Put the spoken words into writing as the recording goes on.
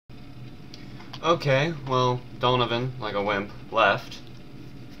Okay, well, Donovan, like a wimp, left.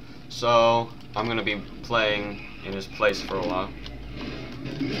 So, I'm gonna be playing in his place for a while.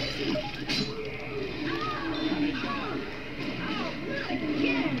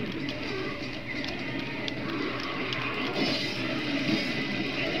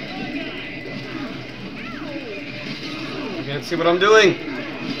 I can't see what I'm doing!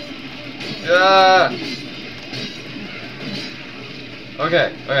 Yeah.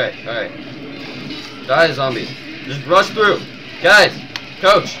 Okay, alright. Die, zombie. Just rush through. Guys,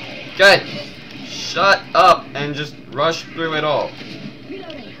 coach, guys, shut up and just rush through it all.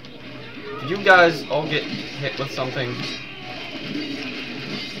 Did you guys all get hit with something?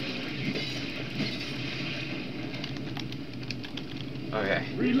 Okay.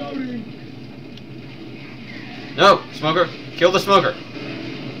 Reloading. No, smoker, kill the smoker.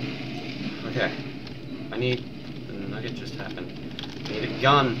 Okay. I need the nugget just happened. I need a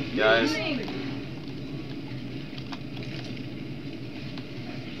gun, guys.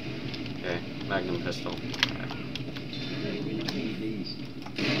 Okay, magnum pistol.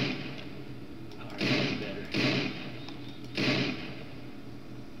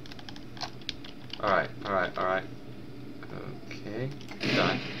 Alright. Okay,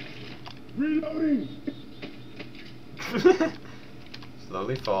 die. Reloading.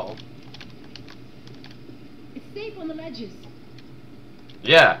 Slowly fall. It's safe on the ledges.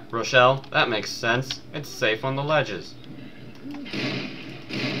 Yeah, Rochelle, that makes sense. It's safe on the ledges.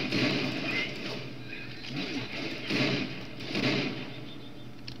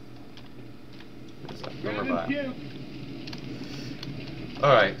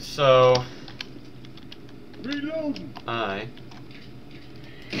 Alright, so Reloading. I'm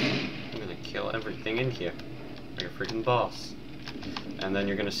gonna kill everything in here. Like a freaking boss. And then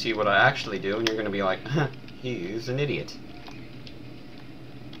you're gonna see what I actually do, and you're gonna be like, huh, he's an idiot.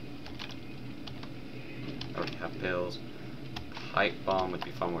 I already have pills. Pipe bomb would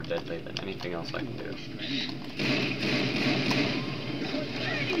be far more deadly than anything else I can do.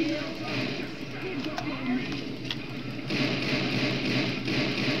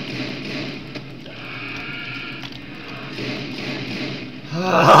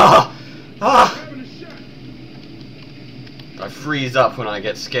 I freeze up when I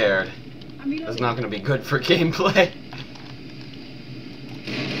get scared. That's not going to be good for gameplay.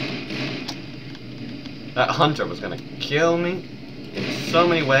 That hunter was going to kill me in so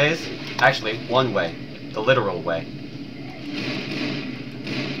many ways. Actually, one way. The literal way.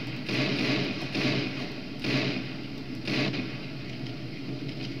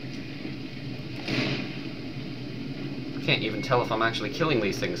 I can't even tell if I'm actually killing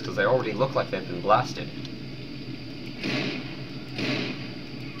these things because they already look like they've been blasted.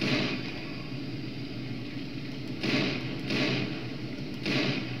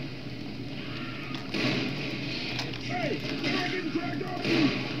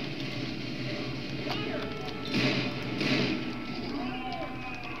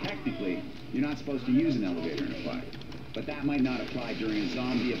 Technically, you're not supposed to use an elevator in a fight, but that might not apply during a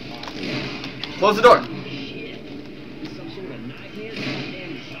zombie apocalypse. Close the door.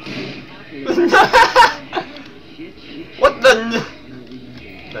 What the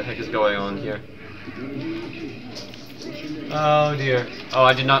heck is going on here? Oh dear. Oh,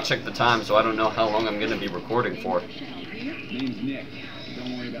 I did not check the time, so I don't know how long I'm going to be recording for. Name's Nick.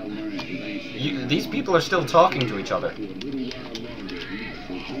 Don't worry about learning. These people are still talking to each other.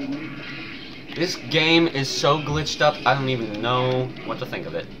 This game is so glitched up, I don't even know what to think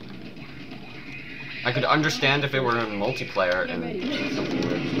of it. I could understand if it were in multiplayer and something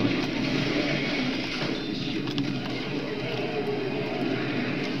weird was going on.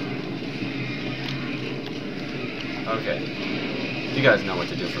 Okay. You guys know what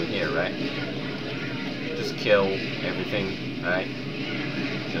to do from here, right? Just kill everything, right?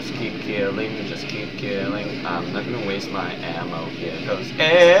 Just keep killing, just keep killing. I'm not gonna waste my ammo here, because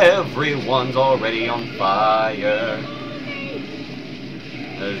everyone's already on fire.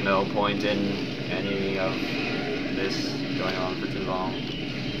 There's no point in any of this going on for too long.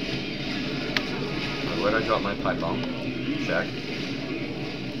 Where'd I drop my pipe bomb? Check.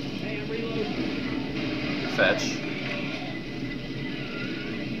 Fetch.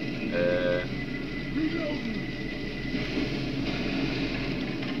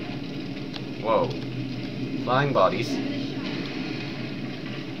 Whoa. Flying bodies.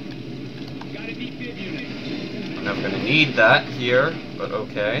 I'm never gonna need that here, but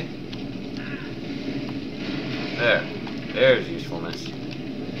okay. There. There's usefulness.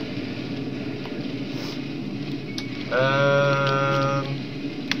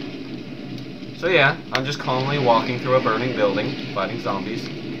 So yeah, I'm just calmly walking through a burning building, fighting zombies.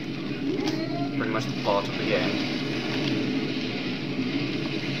 pretty much the plot of the game.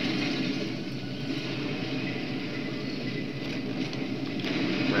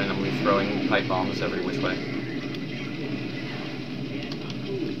 Randomly throwing pipe bombs every which way.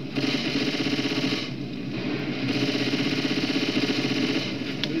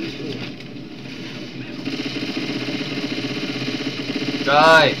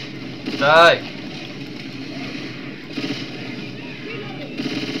 Die! Die!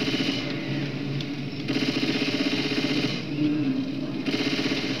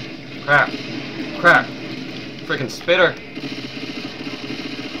 Crap! Crap! Freaking spitter!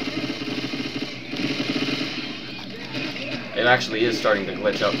 It actually is starting to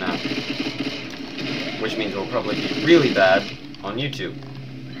glitch up now. Which means it will probably be really bad on YouTube.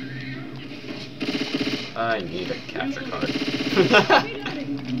 I need a capture card.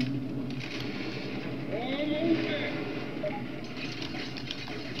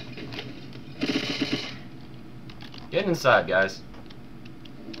 Get inside, guys.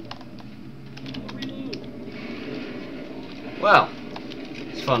 Well,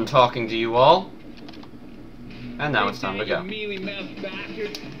 it's fun talking to you all. And now it's time to go.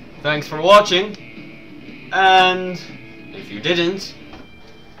 Thanks for watching. And if you didn't,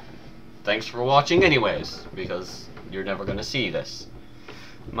 thanks for watching anyways, because you're never gonna see this.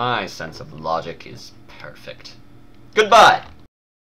 My sense of logic is perfect. Goodbye!